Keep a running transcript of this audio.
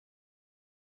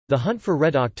The Hunt for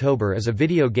Red October is a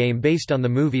video game based on the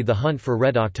movie The Hunt for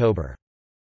Red October.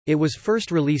 It was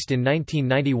first released in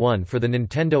 1991 for the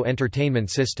Nintendo Entertainment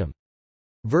System.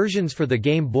 Versions for the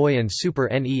Game Boy and Super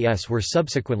NES were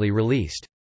subsequently released.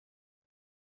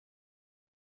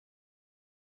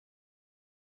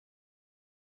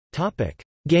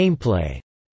 Gameplay.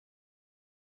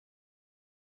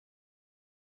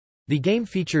 The game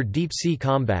featured deep-sea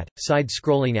combat,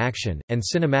 side-scrolling action, and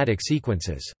cinematic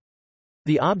sequences.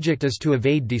 The object is to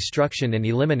evade destruction and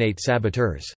eliminate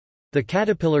saboteurs. The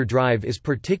caterpillar drive is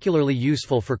particularly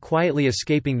useful for quietly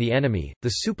escaping the enemy. The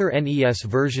Super NES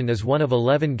version is one of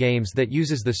 11 games that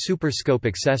uses the Super Scope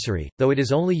accessory, though it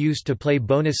is only used to play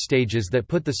bonus stages that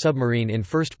put the submarine in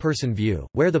first-person view,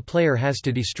 where the player has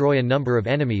to destroy a number of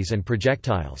enemies and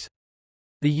projectiles.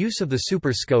 The use of the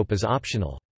Super Scope is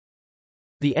optional.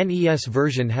 The NES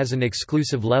version has an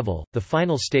exclusive level. The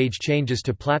final stage changes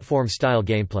to platform-style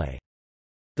gameplay.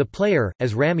 The player,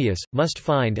 as Ramius, must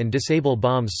find and disable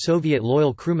bombs Soviet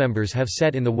loyal crewmembers have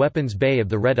set in the weapons bay of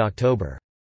the Red October.